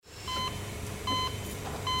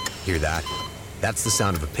Hear that? That's the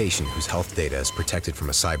sound of a patient whose health data is protected from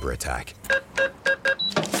a cyber attack.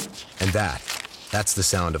 And that's the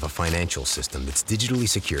sound of a financial system that's digitally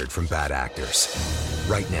secured from bad actors.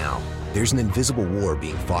 Right now, there's an invisible war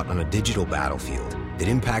being fought on a digital battlefield that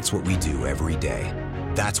impacts what we do every day.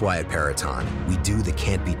 That's why at Peraton, we do the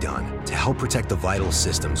can't be done to help protect the vital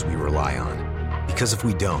systems we rely on. Because if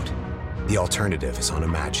we don't, the alternative is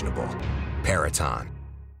unimaginable. Peraton.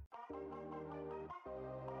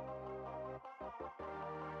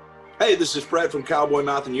 Hey, this is Fred from Cowboy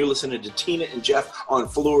Mouth, and you're listening to Tina and Jeff on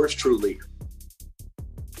Floors Truly.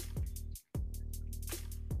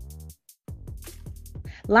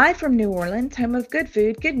 Live from New Orleans, home of good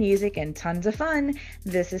food, good music, and tons of fun,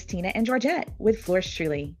 this is Tina and Georgette with Floors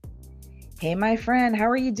Truly. Hey, my friend, how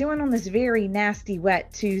are you doing on this very nasty,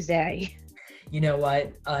 wet Tuesday? You know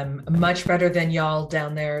what? I'm much better than y'all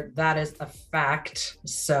down there. That is a fact.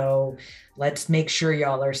 So let's make sure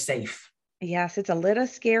y'all are safe. Yes, it's a little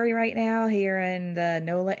scary right now here in the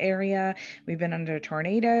NOLA area. We've been under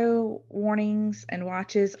tornado warnings and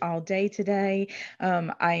watches all day today.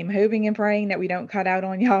 I'm hoping and praying that we don't cut out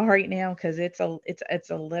on y'all right now because it's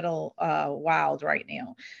a little wild right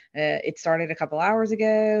now. It started a couple hours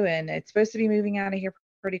ago and it's supposed to be moving out of here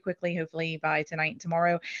pretty quickly. Hopefully by tonight and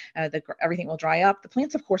tomorrow, everything will dry up. The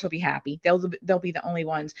plants, of course, will be happy. They'll be the only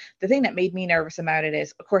ones. The thing that made me nervous about it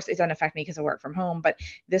is, of course, it doesn't affect me because I work from home, but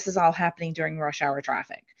this is all happening during rush hour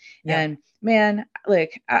traffic. Yep. And man,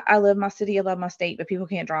 look, I love my city, I love my state, but people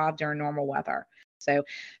can't drive during normal weather. So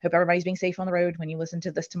hope everybody's being safe on the road. When you listen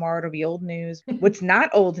to this tomorrow, it'll be old news. What's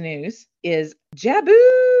not old news is Jabu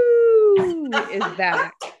is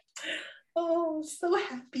back. Oh, so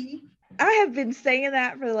happy. I have been saying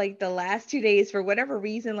that for like the last 2 days for whatever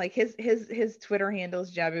reason. Like his Twitter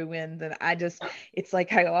handle's Jabu Wins, and it's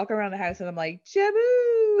like I walk around the house and I'm like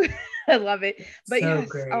Jabu. I love it. But so yes,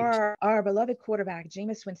 great. Our beloved quarterback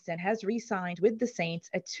Jameis Winston has re-signed with the Saints,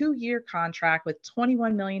 a 2-year contract with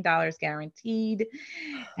 $21 million guaranteed,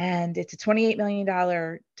 and it's a $28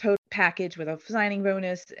 million total package with a signing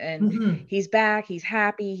bonus. And he's back. He's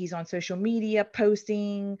happy. He's on social media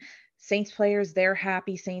posting. Saints players, they're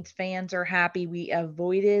happy. Saints fans are happy. We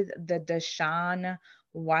avoided the Deshaun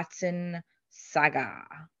Watson saga.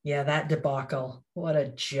 Yeah, that debacle. What a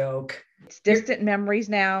joke. It's distant memories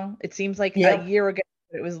now. It seems like a year ago.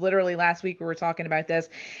 It was literally last week we were talking about this.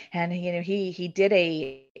 And he did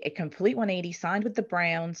a complete 180, signed with the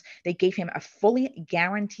Browns. They gave him a fully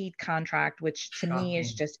guaranteed contract, which to me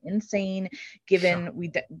is just insane, given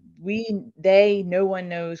no one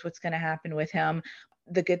knows what's going to happen with him.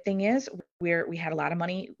 The good thing is we had a lot of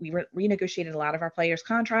money. We renegotiated a lot of our players'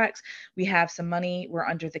 contracts. We have some money. We're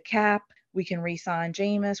under the cap. We can re-sign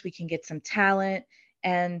Jameis. We can get some talent.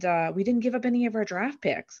 And we didn't give up any of our draft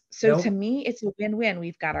picks. So To me, it's a win-win.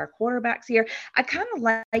 We've got our quarterbacks here. I kind of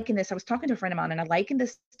liken this. I was talking to a friend of mine, and I likened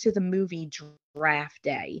this to the movie Draft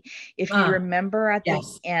Day. If you remember at the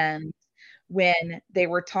end, when they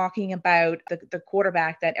were talking about the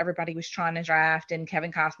quarterback that everybody was trying to draft, and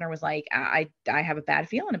Kevin Costner was like, I have a bad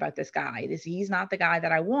feeling about this guy. He's not the guy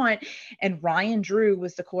that I want. And Ryan Drew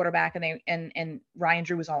was the quarterback, and Ryan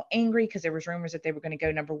Drew was all angry because there was rumors that they were going to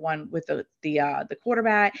go number one with the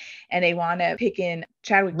quarterback, and they wound up picking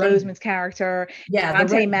Chadwick Boseman's character,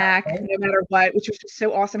 Devontae Mack, no matter what, which was just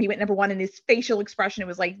so awesome. He went number one, and his facial expression, it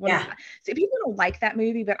was like, so people don't like that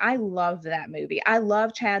movie, but I love that movie. I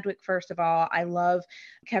love Chadwick, first of all. I love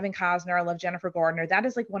Kevin Costner. I love Jennifer Gardner. That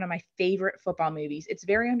is like one of my favorite football movies. It's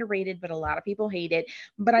very underrated, but a lot of people hate it.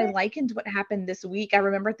 But I likened what happened this week. I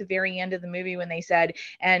remember at the very end of the movie when they said,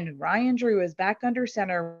 and Ryan Drew is back under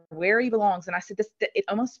center where he belongs. And I said, it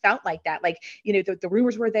almost felt like that. Like, the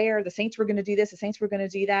rumors were there. The Saints were going to do this. The Saints were going to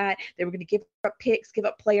do that. They were going to give up picks, give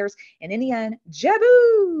up players. And in the end,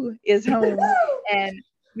 Jabu is home. And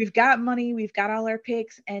we've got money. We've got all our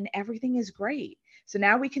picks, and everything is great. So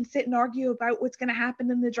now we can sit and argue about what's going to happen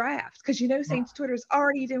in the draft, because Saints Twitter is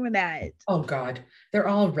already doing that. Oh God, they're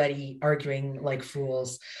already arguing like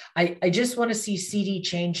fools. I just want to see CD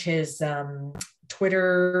change his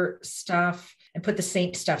Twitter stuff and put the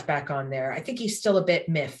Saint stuff back on there. I think he's still a bit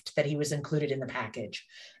miffed that he was included in the package.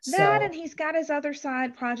 And he's got his other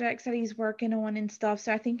side projects that he's working on and stuff.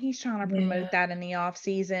 So I think he's trying to promote that in the off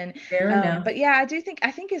season. Fair enough. But yeah,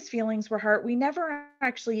 I think his feelings were hurt.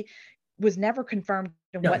 Was never confirmed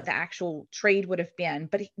what the actual trade would have been,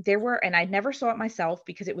 but there were, and I never saw it myself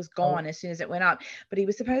because it was gone as soon as it went up, but he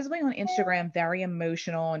was supposedly on Instagram very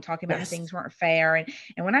emotional and talking about how things weren't fair.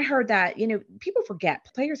 And when I heard that, people forget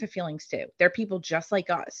players have feelings too. They're people just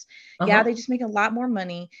like us. Yeah, they just make a lot more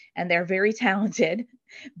money and they're very talented,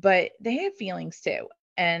 but they have feelings too.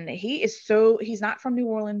 And he's not from New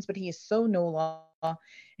Orleans, but he is so NOLA.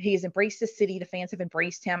 He has embraced the city. The fans have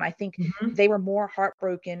embraced him. I think they were more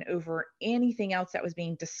heartbroken over anything else that was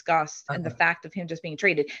being discussed and the fact of him just being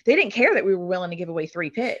traded. They didn't care that we were willing to give away 3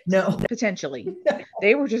 picks. No, potentially.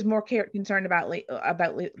 They were just more concerned about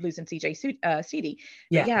losing CJ CD.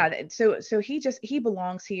 Yeah. So he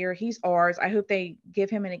belongs here. He's ours. I hope they give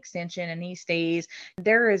him an extension and he stays.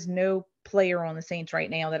 There is no player on the Saints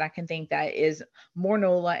right now that I can think that is more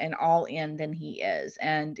NOLA and all in than he is,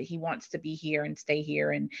 and he wants to be here and stay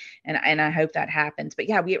here, and I hope that happens. But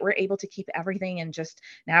yeah, we're able to keep everything, and just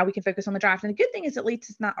now we can focus on the draft. And the good thing is, at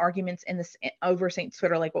least it's not arguments in this over Saints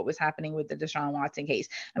Twitter like what was happening with the Deshaun Watson case.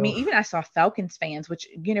 I mean, even I saw Falcons fans, which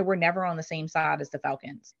we're never on the same side as the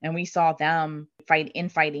Falcons, and we saw them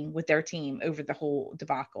fighting with their team over the whole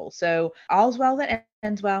debacle. So all's well that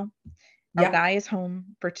ends well. Our guy is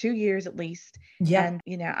home for 2 years at least. Yeah.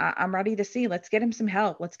 And, I'm ready to see. Let's get him some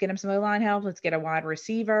help. Let's get him some O-line help. Let's get a wide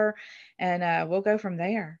receiver, and we'll go from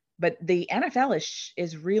there. But the NFL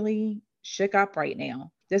is really shook up right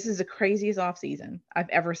now. This is the craziest offseason I've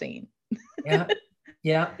ever seen. Yeah.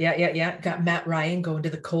 Got Matt Ryan going to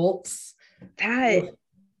the Colts. Boy,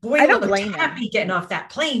 I don't blame him. Getting off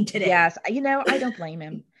that plane today. Yes. I don't blame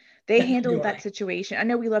him. They handled that situation. I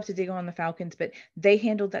know we love to dig on the Falcons, but they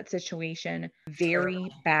handled that situation very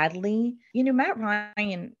badly. Matt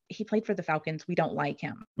Ryan, he played for the Falcons. We don't like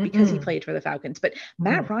him because he played for the Falcons, but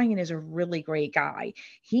Matt Ryan is a really great guy.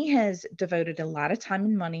 He has devoted a lot of time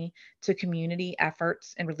and money to community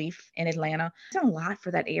efforts and relief in Atlanta. He's done a lot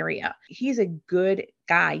for that area. He's a good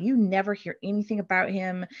guy. You never hear anything about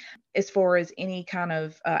him as far as any kind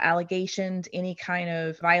of allegations, any kind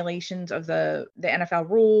of violations of the NFL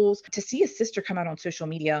rules. To see his sister come out on social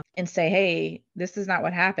media and say, hey, this is not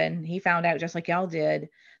what happened. He found out just like y'all did.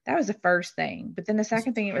 That was the first thing. But then the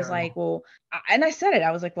second thing, it was like, well, and I said it,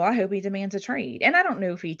 I was like, well, I hope he demands a trade. And I don't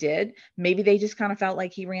know if he did. Maybe they just kind of felt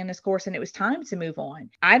like he ran this course and it was time to move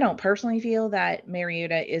on. I don't personally feel that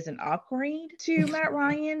Mariota is an upgrade to Matt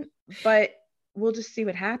Ryan, but we'll just see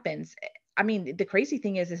what happens. I mean, the crazy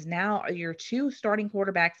thing is now your 2 starting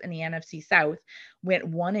quarterbacks in the NFC South went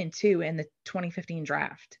 1 and 2 in the 2015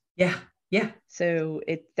 draft. Yeah. Yeah. So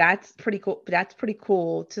that's pretty cool. That's pretty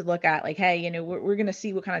cool to look at. Like, hey, we're going to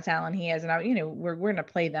see what kind of talent he has, and we're going to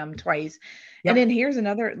play them twice. Yep. And then here's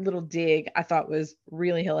another little dig I thought was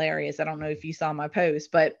really hilarious. I don't know if you saw my post,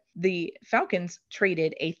 but the Falcons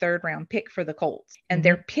traded a 3rd round pick for the Colts, and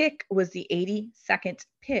their pick was the 82nd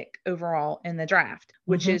pick overall in the draft,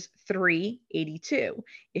 which is 382.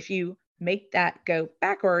 If you make that go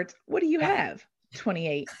backwards, what do you have?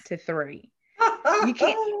 28-3. You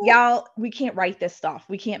can't, we can't write this stuff.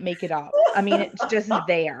 We can't make it up. I mean, it's just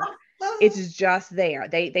there. It's just there.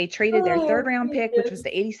 They traded their 3rd round pick, which was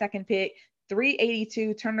the 82nd pick,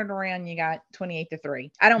 382, turn it around, you got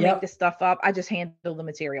 28-3. I don't make this stuff up. I just handle the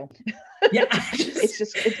material. Yeah.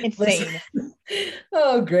 It's insane.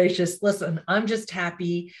 Oh, gracious. Listen, I'm just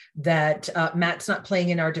happy that Matt's not playing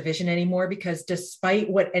in our division anymore, because despite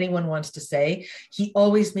what anyone wants to say, he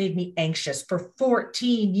always made me anxious. For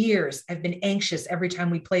 14 years, I've been anxious every time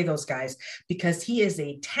we play those guys, because he is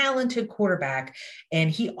a talented quarterback and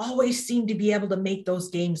he always seemed to be able to make those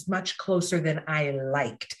games much closer than I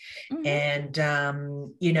liked. And,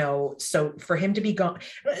 so for him to be gone,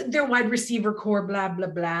 their wide receiver core, blah, blah,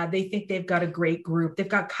 blah. They think they've got a great group. They've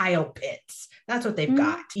got Kyle Pitts. That's what they've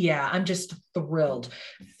got. Yeah, I'm just thrilled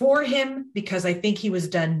for him, because I think he was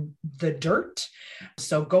done the dirt.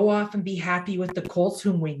 So go off and be happy with the Colts,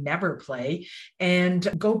 whom we never play, and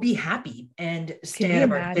go be happy and stay out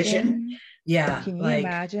of our division. Yeah. Can you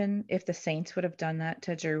imagine if the Saints would have done that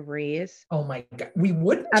to Drew Brees? Oh my God. We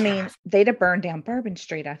wouldn't. I mean, they'd have burned down Bourbon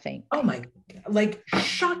Street, I think. Oh my,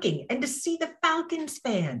 shocking. And to see the Falcons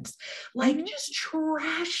fans, just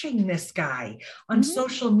trashing this guy on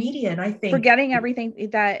social media. And I think forgetting everything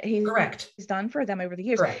that he's done for them over the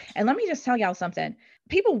years. Correct. And let me just tell y'all something.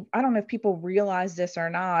 People, I don't know if people realize this or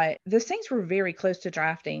not, the Saints were very close to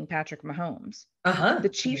drafting Patrick Mahomes. The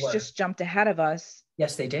Chiefs just jumped ahead of us.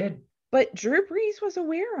 Yes, they did. But Drew Brees was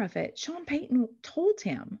aware of it. Sean Payton told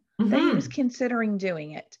him that he was considering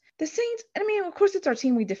doing it. The Saints, I mean, of course, it's our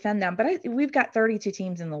team. We defend them, but we've got 32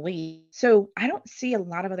 teams in the league. So I don't see a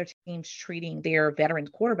lot of other teams treating their veteran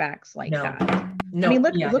quarterbacks like that. No. I mean,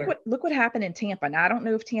 look what happened in Tampa. Now, I don't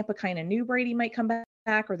know if Tampa kind of knew Brady might come back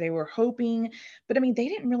or they were hoping, but I mean, they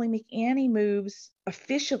didn't really make any moves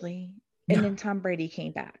officially. And then Tom Brady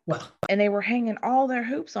came back. Well, and they were hanging all their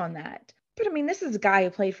hopes on that. But I mean, this is a guy who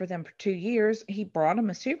played for them for 2 years. He brought them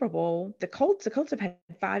a Super Bowl. The Colts have had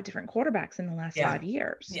 5 different quarterbacks in the last 5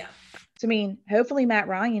 years. Yeah. So, I mean, hopefully Matt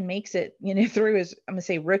Ryan makes it, through his, I'm going to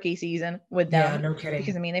say, rookie season with them. Yeah, no kidding.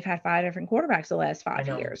 Because, I mean, they've had 5 different quarterbacks the last 5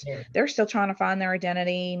 years. Yeah. They're still trying to find their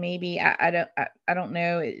identity. Maybe, I don't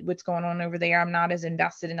know what's going on over there. I'm not as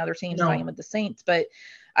invested in other teams as I am with the Saints, but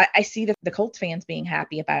I see the Colts fans being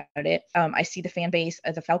happy about it. I see the fan base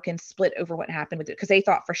of the Falcons split over what happened with it, because they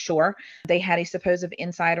thought for sure they had a supposed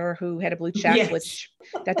insider who had a blue check, which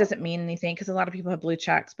that doesn't mean anything because a lot of people have blue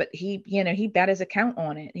checks, but he bet his account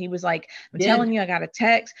on it. He was like, I'm telling you, I got a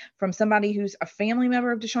text from somebody who's a family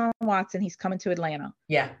member of Deshaun Watson. He's coming to Atlanta.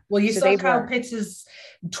 Yeah. Well, you saw Kyle Pitts'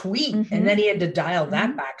 tweet, and then he had to dial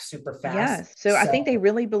that back super fast. Yes. So I think they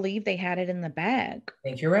really believed they had it in the bag. I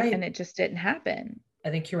think you're right. And it just didn't happen. I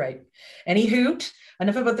think you're right. Any hoot?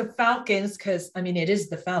 Enough about the Falcons, because I mean, it is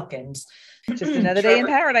the Falcons. Just another day in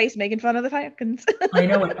paradise making fun of the Falcons. I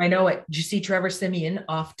know it. Did you see Trevor Siemian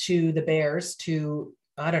off to the Bears to,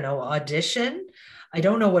 I don't know, audition? I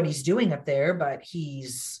don't know what he's doing up there, but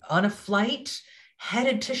he's on a flight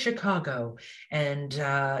headed to Chicago. And,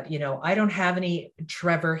 I don't have any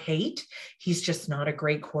Trevor hate. He's just not a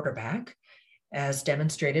great quarterback, as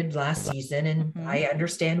demonstrated last season. And I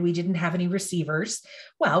understand we didn't have any receivers.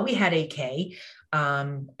 Well, we had AK,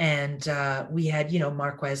 and we had,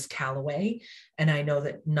 Marquez Callaway. And I know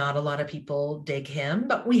that not a lot of people dig him,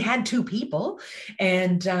 but we had 2 people.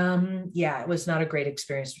 And it was not a great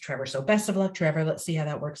experience for Trevor. So best of luck, Trevor. Let's see how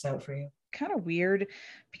that works out for you. Kind of weird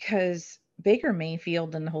because Baker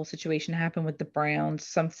Mayfield and the whole situation happened with the Browns.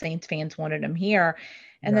 Some Saints fans wanted him here.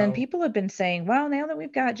 And then people have been saying, well, now that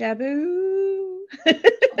we've got Jabu,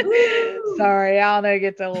 sorry, I don't know, it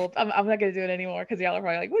gets old. I'm not going to do it anymore because y'all are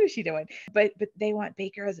probably like, what is she doing? But they want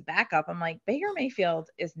Baker as a backup. I'm like, Baker Mayfield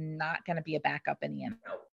is not going to be a backup in the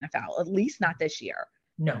NFL, at least not this year.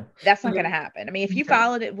 No, that's not going to happen. I mean, if you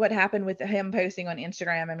followed it, what happened with him posting on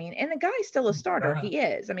Instagram, I mean, and the guy's still a starter. He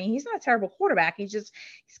is. I mean, he's not a terrible quarterback. He's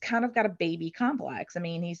kind of got a baby complex. I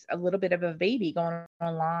mean, he's a little bit of a baby going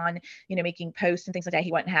online, making posts and things like that.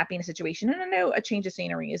 He wasn't happy in a situation. And I know a change of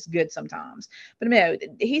scenery is good sometimes, but no,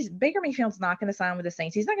 Baker Mayfield's not going to sign with the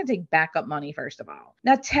Saints. He's not going to take backup money, first of all.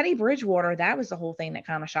 Now, Teddy Bridgewater, that was the whole thing that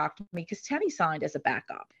kind of shocked me because Teddy signed as a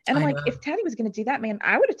backup. And I'm like, if Teddy was going to do that, man,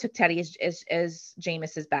 I would have took Teddy as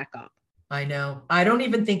Jameis his backup. I know. I don't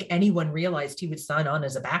even think anyone realized he would sign on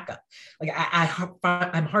as a backup. Like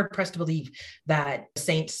I'm hard pressed to believe that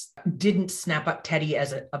Saints didn't snap up Teddy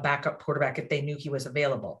as a backup quarterback if they knew he was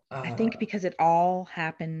available. I think because it all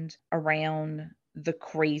happened around the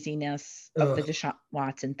craziness of the Deshaun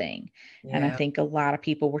Watson thing. Yeah. And I think a lot of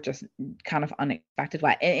people were just kind of unexpected.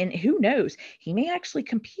 And who knows, he may actually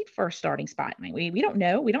compete for a starting spot. I mean, we don't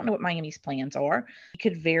know. We don't know what Miami's plans are. He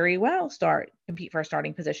could very well compete for a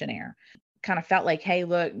starting position there. Kind of felt like, hey,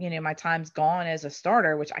 look, my time's gone as a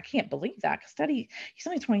starter, which I can't believe that because he's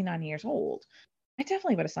only 29 years old. I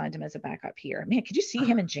definitely would have signed him as a backup here. Man, could you see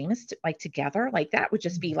him and Jameis together? Like that would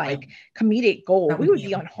just be like comedic gold. We would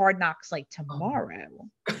be on Hard Knocks tomorrow.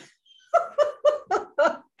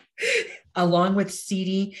 Along with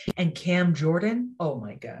CD and Cam Jordan. Oh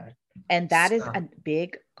my God. And that is a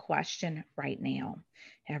big question right now.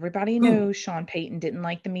 Everybody knows Sean Payton didn't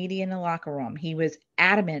like the media in the locker room. He was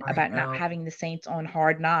adamant about not having the Saints on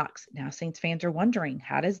Hard Knocks. Now Saints fans are wondering,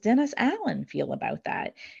 how does Dennis Allen feel about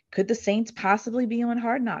that? Could the Saints possibly be on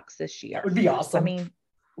Hard Knocks this year? That would be awesome. I mean,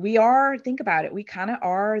 think about it. We kind of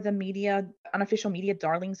are the unofficial media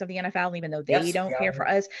darlings of the NFL, even though they don't care for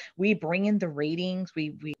us. We bring in the ratings.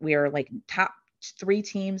 We are like top 3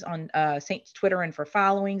 teams on Saints Twitter and for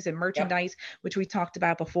followings and merchandise, which we talked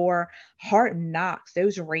about before. Hard Knocks,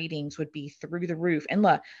 those ratings would be through the roof. And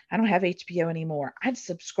look, I don't have HBO anymore. I'd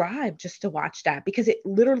subscribe just to watch that because it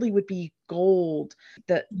literally would be gold.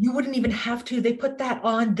 You wouldn't even have to. They put that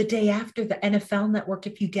on the day after the NFL Network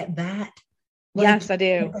if you get that. Yes, I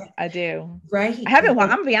do. Right. I'm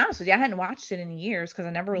gonna be honest with you. I hadn't watched it in years because I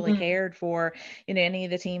never really cared for any of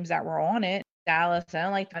the teams that were on it. Dallas,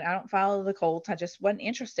 I don't follow the Colts. I just wasn't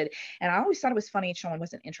interested. And I always thought it was funny Sean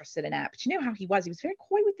wasn't interested in that. But you know how he was very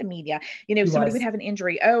coy with the media. Somebody would have an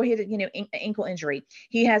injury. Oh, he had an ankle injury.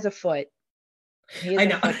 He has a foot. He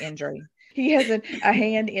has a foot injury. He has a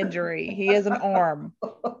hand injury. He has an arm.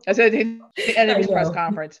 So at his press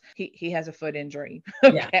conference, he has a foot injury.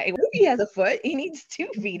 Okay. Yeah. He has a foot. He needs 2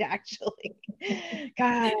 feet, actually.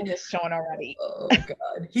 God, I miss Sean already. Oh,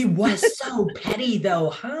 God. He was so petty,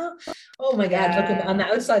 though, huh? Oh, my God. Looking on the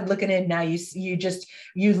outside, looking in now,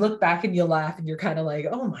 you look back and you laugh and you're kind of like,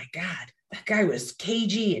 oh, my God. that guy was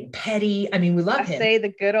cagey and petty. I mean, we love him. Say the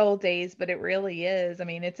good old days, but it really is. I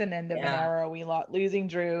mean, it's an end of an era. We losing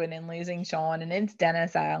Drew and then losing Sean, and it's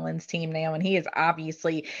Dennis Allen's team now, and he is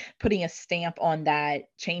obviously putting a stamp on that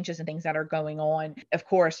changes and things that are going on. Of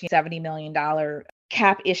course, $70 million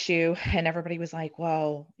cap issue, and everybody was like,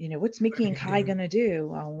 well, what's Mickey and Kai gonna do?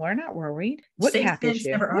 Well, we're not worried. What cap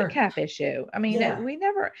issue? What cap issue? I mean, we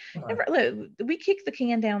never look, we kicked the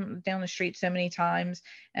can down the street so many times,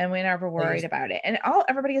 and we never worried about it. And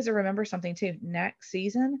everybody has to remember something too. Next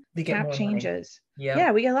season, the cap changes.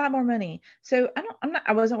 Yeah, we get a lot more money. So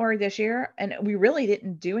I wasn't worried this year, and we really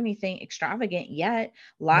didn't do anything extravagant yet.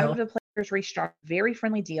 A lot of the players restructured, very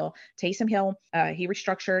friendly deal. Taysom Hill, he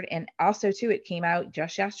restructured, and also too, it came out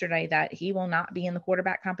just yesterday that he will not be in the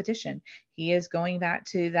quarterback competition. He is going back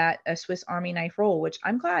to that Swiss Army knife role, which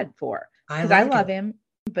I'm glad for, because I love him.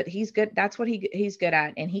 But he's good. That's what he's good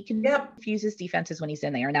at, and he can confuse his defenses when he's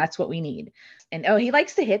in there, and that's what we need. And he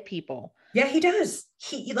likes to hit people. Yeah, he does.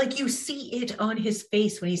 He, like, you see it on his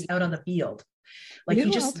face when he's out on the field. Like, he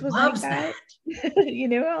just loves that. You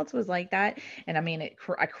know who else was like that? And I mean,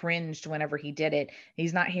 I cringed whenever he did it.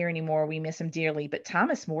 He's not here anymore. We miss him dearly. But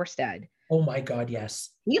Thomas Morstead. Oh my God,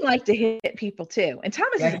 yes. He liked to hit people too. And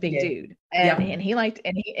Thomas is a big dude. And he liked,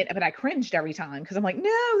 but I cringed every time because I'm like,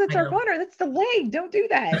 no, that's our punter. That's the leg. Don't do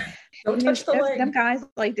that. Don't touch the leg. Them guys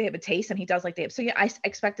like to have a taste, and he does like to have. So yeah, I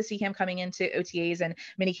expect to see him coming into OTAs and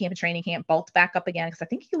mini camp and training camp bulked back up again, because I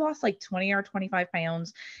think he lost like 20 or 25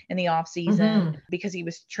 pounds in the off season because he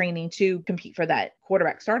was training to compete for that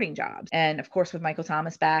quarterback starting job. And of course, with Michael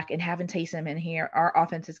Thomas back and having Taysom in here, our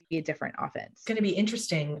offense is going to be a different offense. It's going to be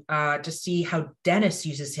interesting to see how Dennis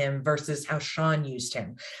uses him versus how Sean used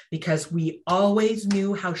him, because we always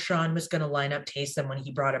knew how Sean was going to line up Taysom when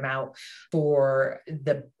he brought him out for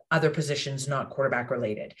the other positions not quarterback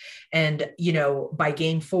related. And, by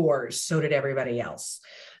game 4, so did everybody else.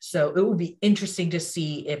 So it will be interesting to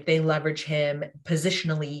see if they leverage him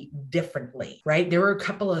positionally differently, right? There were a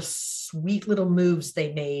couple of sweet little moves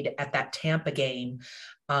they made at that Tampa game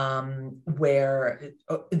where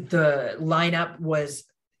the lineup was,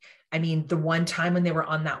 the one time when they were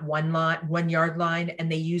on that 1 yard line, and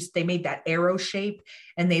they made that arrow shape,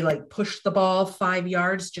 and they like pushed the ball 5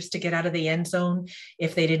 yards just to get out of the end zone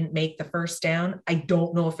if they didn't make the first down. I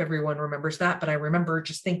don't know if everyone remembers that, but I remember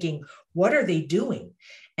just thinking, what are they doing?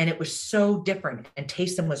 And it was so different. And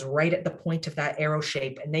Taysom was right at the point of that arrow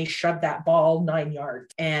shape, and they shoved that ball 9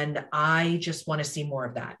 yards. And I just want to see more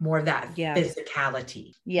of that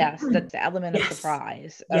physicality. Yes, the element of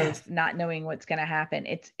surprise, of not knowing what's going to happen.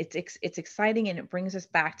 It's exciting, and it brings us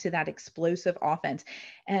back to that explosive offense.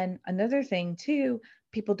 And another thing too,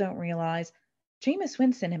 people don't realize, Jameis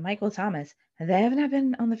Winston and Michael Thomas, they haven't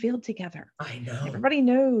been on the field together. I know. Everybody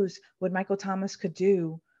knows what Michael Thomas could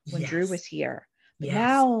do when Drew was here.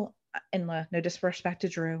 Now, and no disrespect to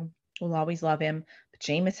Drew, we'll always love him, but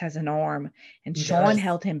Jameis has an arm, and Sean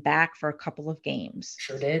held him back for a couple of games.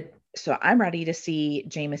 Sure did. So I'm ready to see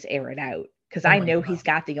Jameis air it out, because I know he's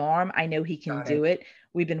got the arm. I know he can do it.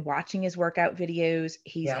 We've been watching his workout videos.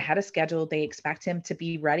 He's had a schedule. They expect him to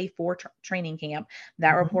be ready for training camp.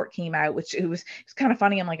 That report came out, which it's kind of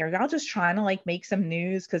funny. I'm like, are y'all just trying to like make some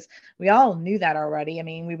news? Because we all knew that already. I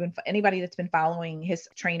mean, anybody that's been following his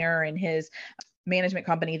trainer and his management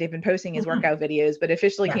company, they've been posting his workout videos, but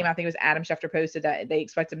officially came out, I think it was Adam Schefter posted that they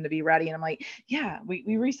expect him to be ready. And I'm like,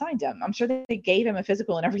 we re-signed him. I'm sure they gave him a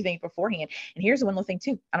physical and everything beforehand. And here's one little thing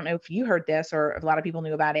too. I don't know if you heard this or if a lot of people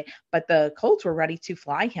knew about it, but the Colts were ready to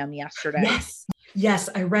fly him yesterday. Yes,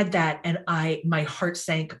 I read that, and my heart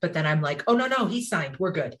sank, but then I'm like, oh, no, he signed.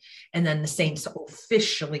 We're good. And then the Saints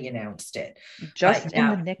officially announced it. Just in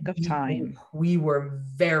the nick of time. We were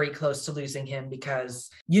very close to losing him, because,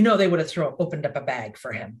 they would have opened up a bag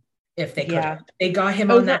for him if they could. They got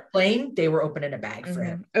him on that plane. They were opening a bag for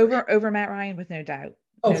him. Over Matt Ryan, with no doubt.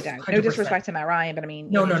 No doubt. 100%. No disrespect to Matt Ryan, but I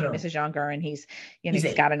mean, Jameis is younger, and he's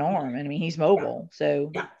got an arm, and I mean, he's mobile.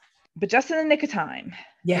 So, but just in the nick of time.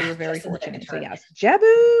 Yeah, we were very fortunate. So yes,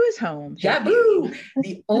 Jabu is home. Jabu.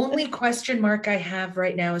 The only question mark I have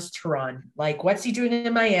right now is Teron. Like, what's he doing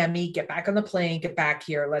in Miami? Get back on the plane. Get back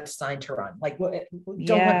here. Let's sign Teron. Like, don't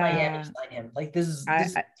let Miami sign him. Like, this is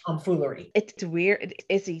tomfoolery. It's weird.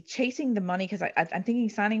 Is he chasing the money? Because I'm thinking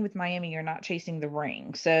signing with Miami, you're not chasing the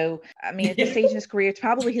ring. So I mean, at this stage in his career, it's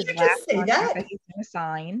probably his last contract that he's going to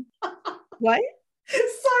sign. What?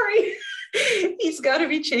 Sorry. He's got to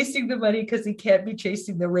be chasing the money because he can't be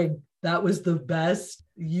chasing the ring. That was the best.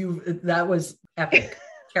 That was epic.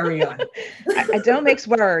 Carry on. I don't mix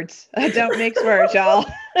words. I don't mix words, y'all.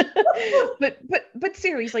 but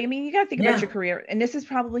seriously, I mean, you got to think about your career, and this is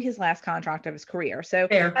probably his last contract of his career. So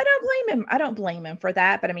Fair. I don't blame him. I don't blame him for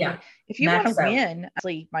that. But I mean, if you want to win,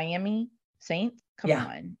 actually, Miami Saints, come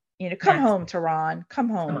on. Come home, Tehran. Come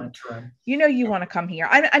home. Come on, Tehran. You want to come here.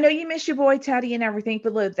 I know you miss your boy Teddy and everything,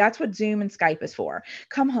 but look, that's what Zoom and Skype is for.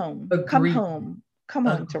 Come home. Agreed. Come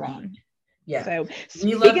home, Tehran. Yeah. So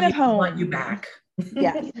speaking of home, we want you back.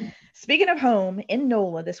 Yes. Speaking of home, in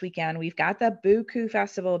NOLA this weekend, we've got the Buku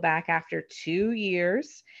Festival back after 2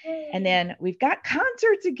 years. And then we've got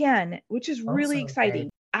concerts again, which is really exciting.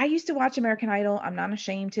 Great. I used to watch American Idol. I'm not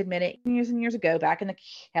ashamed to admit it. Years and years ago, back in the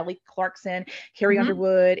Kelly Clarkson, Carrie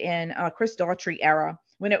Underwood, and Chris Daughtry era,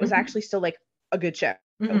 when it was actually still like a good show.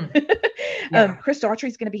 Chris Daughtry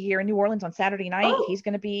is going to be here in New Orleans on Saturday night. He's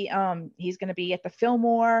going to be at the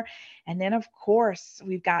Fillmore. And then of course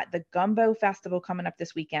we've got the Gumbo Festival coming up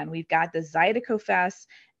this weekend. We've got the Zydeco Fest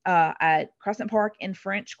at Crescent Park in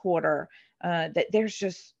French Quarter. That there's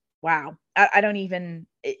just, wow.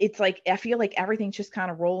 It's like, I feel like everything's just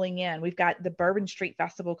kind of rolling in. We've got the Bourbon Street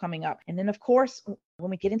Festival coming up. And then of course,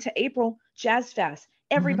 when we get into April, Jazz Fest.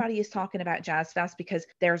 Everybody is talking about Jazz Fest because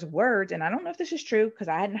there's words, and I don't know if this is true because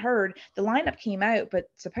I hadn't heard. The lineup came out, but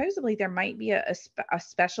supposedly there might be a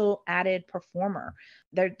special added performer.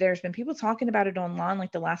 There's been people talking about it online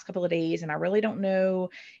like the last couple of days, and I really don't know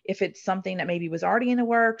if it's something that maybe was already in the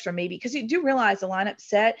works, or maybe because you do realize the lineup's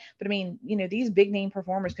set. But I mean, these big name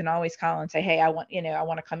performers can always call and say, hey, I want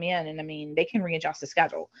to come in, and I mean, they can readjust the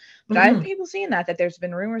schedule. But I have people seeing that there's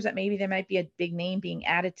been rumors that maybe there might be a big name being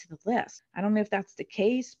added to the list. I don't know if that's the case,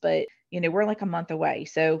 but we're like a month away,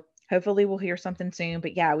 so hopefully we'll hear something soon.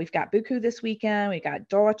 But yeah, we've got Buku this weekend. We got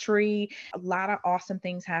Daughtry, a lot of awesome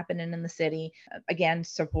things happening in the city. Again,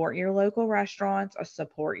 support your local restaurants, or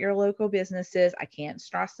support your local businesses. I can't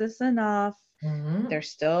stress this enough. They're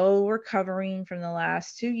still recovering from the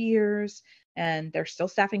last 2 years, and there's still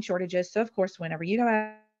staffing shortages. So of course, whenever you go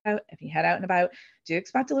out, if you head out and about, do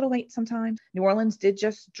expect a little wait sometimes. New Orleans did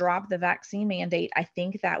just drop the vaccine mandate. I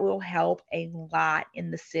think that will help a lot in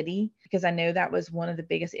the city, because I know that was one of the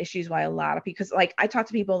biggest issues why a lot of people, because like I talk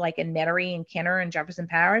to people like in Metairie and Kenner and Jefferson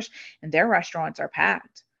Parish, and their restaurants are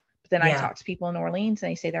packed. Then I talk to people in New Orleans and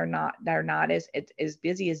they say they're not as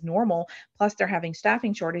busy as normal. Plus they're having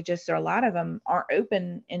staffing shortages. So a lot of them aren't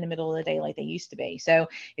open in the middle of the day like they used to be. So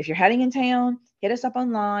if you're heading in town, hit us up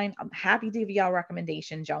online. I'm happy to give y'all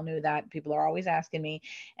recommendations. Y'all know that people are always asking me,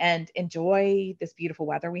 and enjoy this beautiful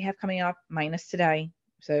weather we have coming up, minus today.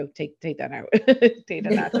 So take that out. Take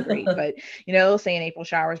that not so great. But, saying April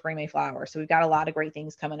showers bring May flowers. So we've got a lot of great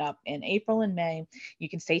things coming up in April and May. You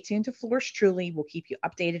can stay tuned to Flourish Truly. We'll keep you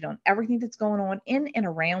updated on everything that's going on in and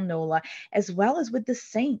around NOLA, as well as with the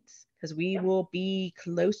Saints, because we will be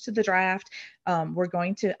close to the draft. I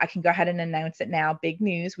can go ahead and announce it now. Big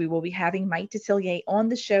news. We will be having Mike Detillier on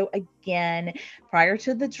the show again prior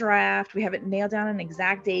to the draft. We haven't nailed down an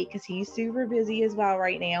exact date because he's super busy as well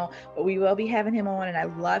right now, but we will be having him on, and I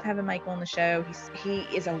love having Mike on the show. He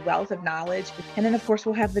is a wealth of knowledge. And then of course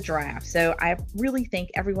we'll have the draft. So I really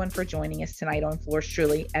thank everyone for joining us tonight on Flourish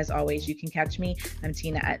Truly. As always, you can catch me. I'm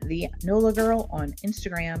Tina at the NOLA Girl on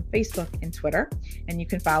Instagram, Facebook, and Twitter. And you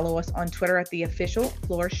can follow us on Twitter at the official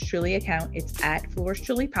Flourish Truly account. It's at Flourish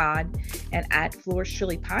Truly Pod, and at Flourish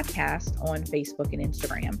Truly Podcast on Facebook and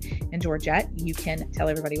Instagram. And Georgette, you can tell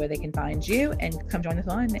everybody where they can find you and come join the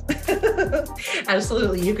fun.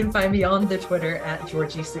 Absolutely. You can find me on the Twitter at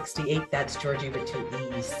Georgie68. That's Georgie with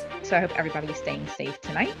 2 E's. So I hope everybody is staying safe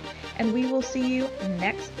tonight, and we will see you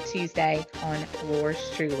next Tuesday on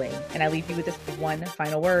Flourish Truly. And I leave you with this one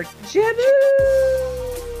final word. Jaboo!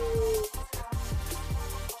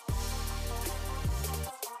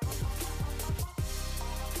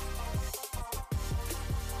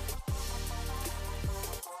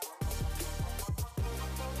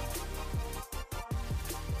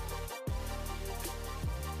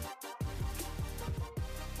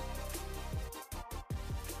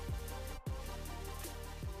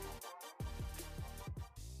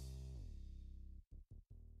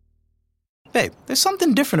 Babe, there's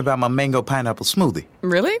something different about my mango pineapple smoothie.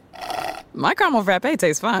 Really? My caramel frappe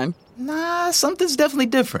tastes fine. Nah, something's definitely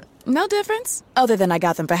different. No difference? Other than I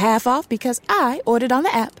got them for half off because I ordered on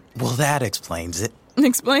the app. Well, that explains it.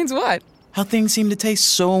 Explains what? How things seem to taste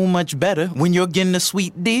so much better when you're getting a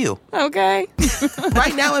sweet deal. Okay.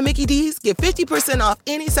 Right now at Mickey D's, get 50% off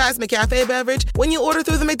any size McCafe beverage when you order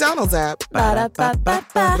through the McDonald's app.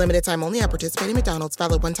 Ba-da-ba-ba-ba. Limited time only at participating McDonald's.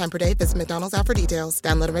 Valid one time per day. Visit McDonald's app for details.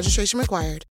 Download and registration required.